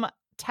answering some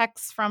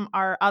texts from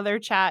our other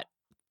chat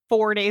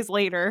 4 days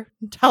later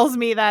tells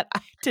me that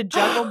to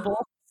juggle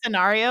both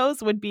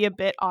scenarios would be a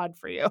bit odd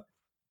for you,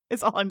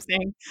 is all I'm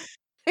saying.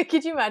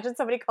 Could you imagine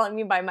somebody calling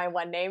me by my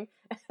one name,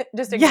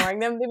 just ignoring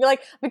them? They'd be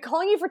like, I've been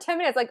calling you for 10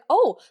 minutes. Like,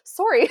 oh,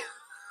 sorry.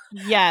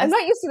 Yes. I'm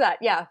not used to that.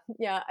 Yeah.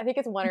 I think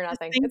it's one or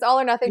nothing. It's all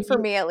or nothing for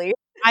me, at least.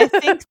 I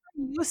think for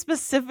you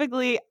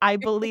specifically, I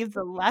believe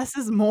the less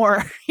is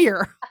more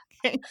here.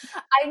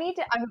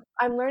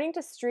 I'm learning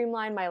to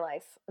streamline my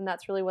life, and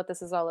that's really what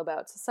this is all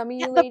about. So some of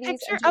you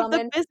ladies and gentlemen,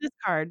 of the business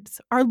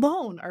cards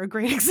alone are a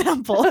great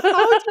example. How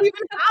would you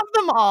even have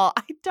them all?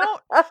 I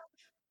don't.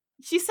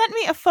 She sent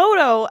me a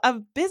photo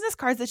of business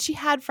cards that she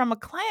had from a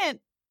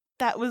client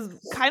that was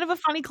kind of a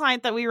funny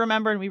client that we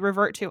remember and we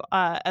revert to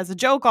as a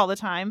joke all the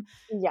time.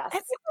 Yes.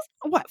 And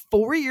it was,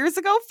 4 years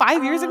ago,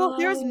 5 years ago?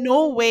 There's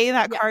no way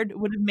that card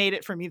would have made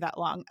it for me that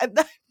long.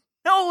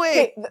 No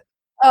way. Okay.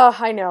 Oh,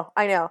 I know.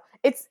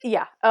 It's,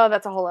 oh,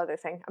 that's a whole other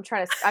thing.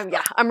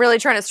 I'm really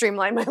trying to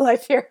streamline my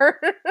life here.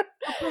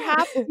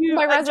 Perhaps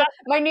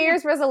my New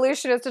Year's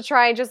resolution is to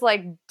try and just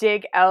like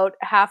dig out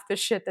half the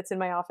shit that's in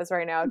my office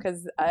right now,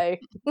 because But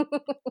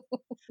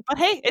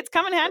hey, it's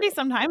come in handy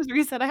sometimes where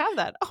you said I have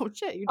that. Oh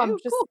shit, you do?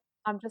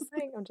 I'm just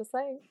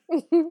saying.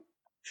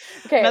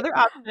 Okay. Another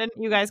option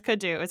you guys could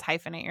do is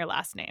hyphenate your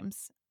last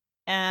names.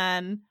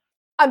 And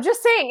I'm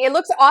just saying, it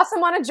looks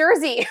awesome on a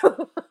jersey.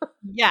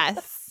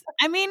 Yes.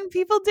 I mean,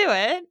 people do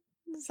it.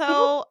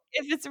 So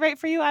if it's right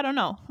for you, I don't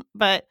know.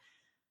 But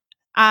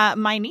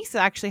my niece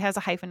actually has a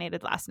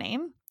hyphenated last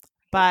name,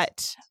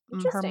 but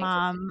her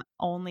mom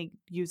only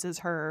uses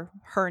her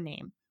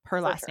name,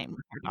 her last name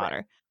with her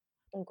daughter.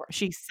 Right.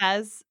 She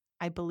says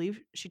I believe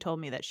she told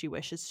me that she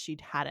wishes she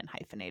hadn't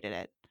hyphenated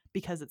it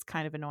because it's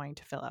kind of annoying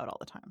to fill out all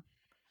the time.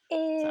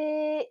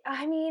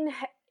 I mean,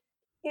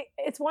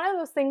 it's one of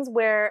those things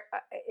where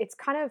it's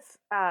kind of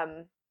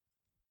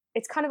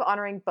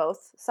honoring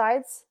both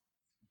sides,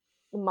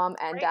 mom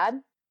and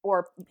dad,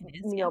 or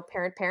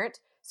parent.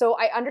 So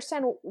I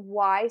understand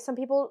why some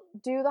people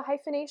do the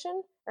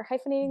hyphenation or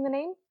hyphenating the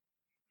name.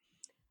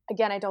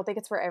 Again, I don't think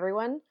it's for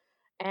everyone,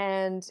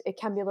 and it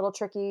can be a little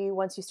tricky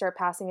once you start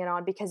passing it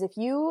on, because if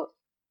you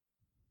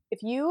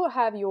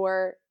have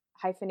your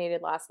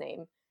hyphenated last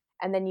name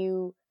and then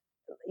you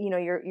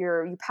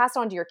pass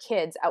on to your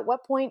kids, at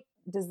what point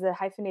does the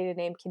hyphenated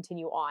name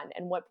continue on,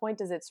 and what point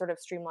does it sort of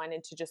streamline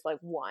into just like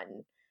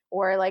one,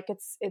 or like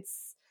it's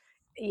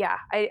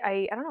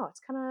I don't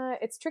know,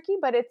 it's tricky,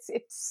 but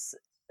it's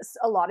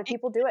a lot of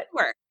people do it.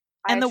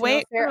 And the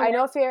way I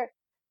know fair.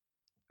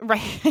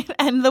 Right.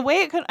 And the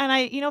way it could, and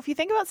if you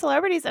think about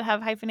celebrities that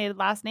have hyphenated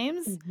last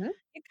names, you kind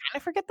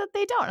of forget that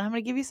they don't. I'm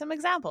going to give you some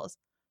examples.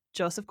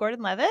 Joseph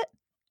Gordon-Levitt,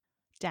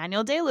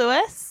 Daniel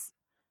Day-Lewis,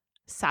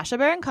 Sacha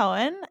Baron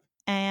Cohen,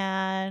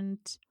 and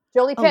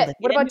Jolie Pitt.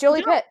 What about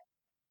Jolie Pitt?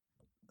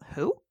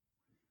 Who?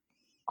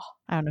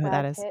 I don't know who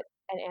that is. Pitt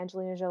and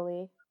Angelina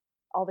Jolie.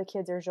 All the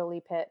kids are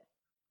Jolie Pitt.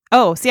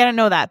 Oh, see, I didn't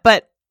know that.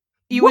 But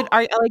you would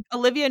like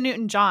Olivia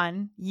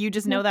Newton-John. You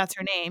just know that's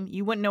her name.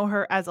 You wouldn't know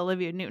her as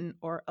Olivia Newton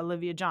or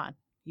Olivia John.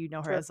 You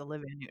know her as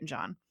Olivia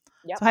Newton-John.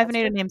 Yep, so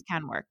hyphenated names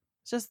can work.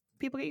 It's just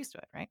people get used to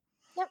it, right?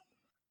 Yep.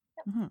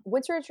 Mm-hmm.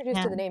 Once you're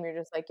introduced to the name, you're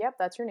just like, yep,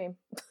 that's your name.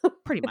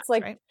 Pretty much, it's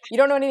like, right? You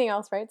don't know anything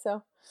else, right?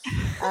 So,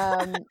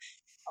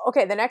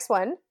 okay, the next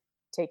one.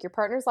 Take your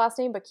partner's last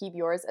name, but keep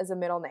yours as a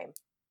middle name.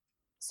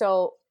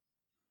 So,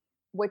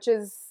 which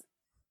is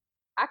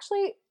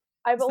actually,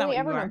 I've only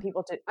ever known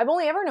people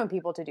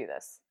to do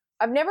this.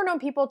 I've never known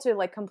people to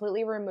like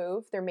completely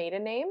remove their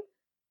maiden name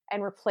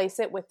and replace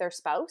it with their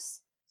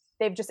spouse.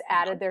 They've just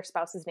added their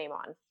spouse's name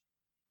on.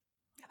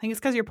 I think it's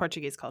because you're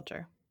Portuguese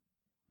culture.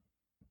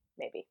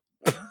 Maybe.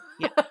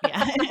 Yeah.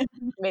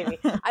 Maybe.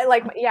 I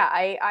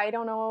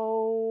don't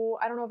know.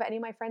 I don't know of any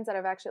of my friends that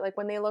have actually, like,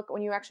 when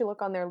you actually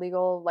look on their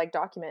legal like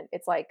document,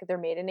 it's like their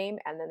maiden name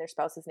and then their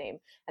spouse's name,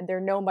 and they're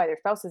known by their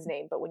spouse's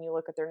name. But when you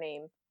look at their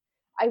name,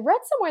 I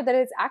read somewhere that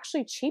it's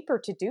actually cheaper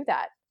to do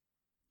that.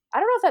 I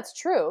don't know if that's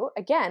true.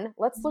 Again,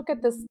 let's look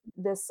at this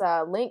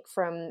link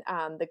from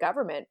the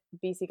government,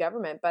 BC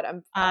government. But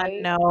I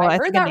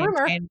heard that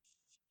rumor.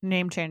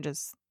 Name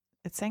changes.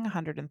 It's saying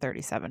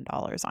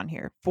 $137 on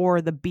here for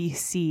the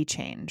BC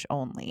change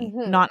only,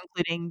 not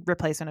including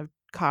replacement of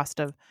cost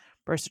of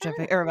birth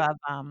certificate or of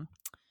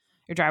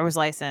your driver's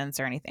license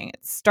or anything.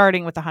 It's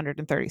starting with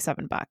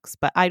 $137.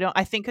 But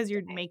I think because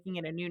you're making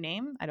it a new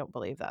name, I don't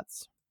believe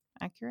that's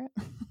accurate.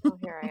 Oh,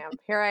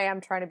 here I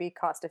am trying to be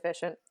cost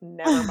efficient.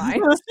 Never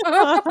mind.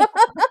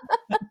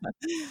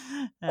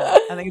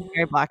 I think it's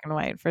very black and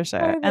white for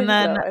sure.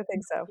 I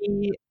think so.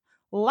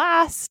 The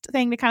last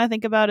thing to kind of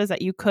think about is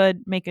that you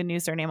could make a new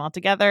surname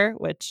altogether,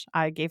 which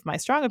I gave my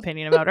strong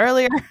opinion about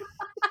earlier.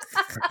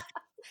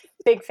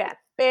 Big fan.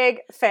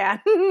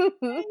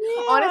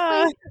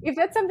 Honestly, if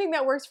that's something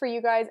that works for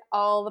you guys,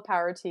 all the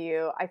power to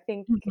you. I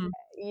think,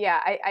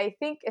 I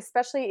think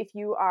especially if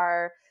you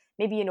are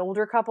maybe an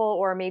older couple,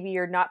 or maybe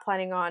you're not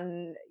planning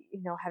on,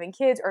 having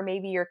kids, or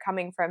maybe you're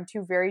coming from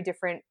two very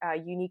different,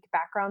 unique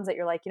backgrounds that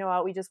you're like, you know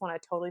what, we just want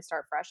to totally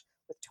start fresh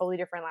with totally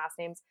different last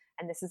names.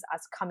 And this is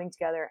us coming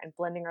together and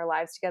blending our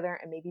lives together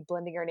and maybe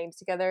blending our names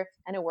together.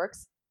 And it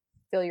works.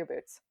 Fill your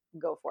boots.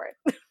 Go for it.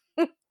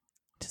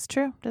 That's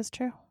true.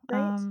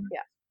 Right?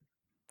 Yeah.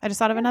 I just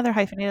thought of another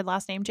hyphenated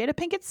last name, Jada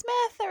Pinkett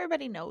Smith.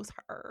 Everybody knows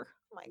her.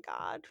 Oh my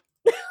God.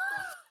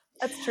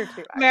 That's true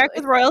too. America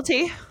with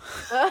royalty.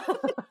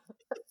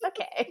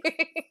 Okay.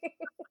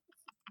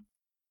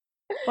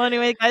 Well,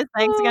 anyway, guys,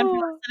 thanks again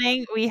for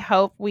listening. We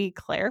hope we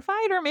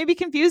clarified or maybe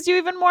confused you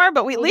even more,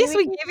 but at least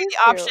we gave you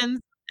the options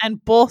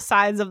and both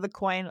sides of the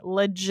coin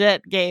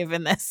legit gave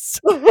in this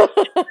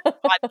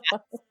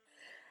podcast.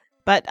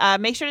 But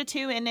make sure to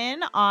tune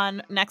in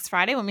on next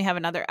Friday when we have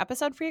another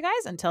episode for you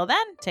guys. Until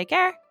then, take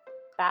care.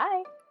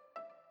 Bye.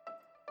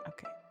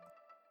 Okay.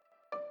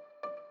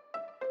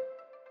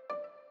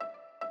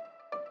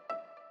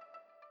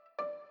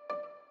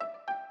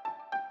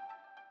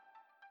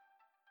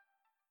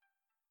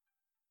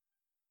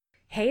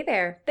 Hey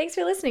there. Thanks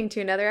for listening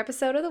to another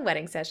episode of The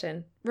Wedding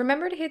Session.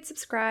 Remember to hit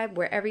subscribe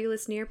wherever you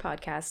listen to your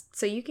podcast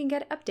so you can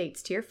get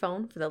updates to your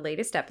phone for the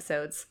latest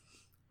episodes.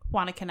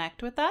 Want to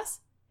connect with us?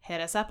 Hit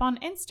us up on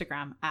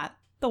Instagram at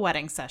The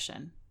Wedding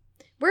Session.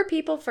 We're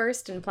people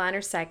first and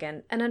planners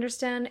second, and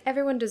understand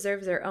everyone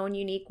deserves their own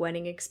unique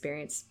wedding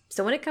experience.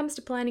 So when it comes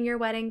to planning your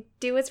wedding,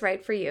 do what's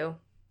right for you.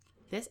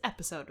 This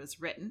episode was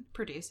written,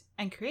 produced,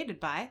 and created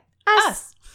by us.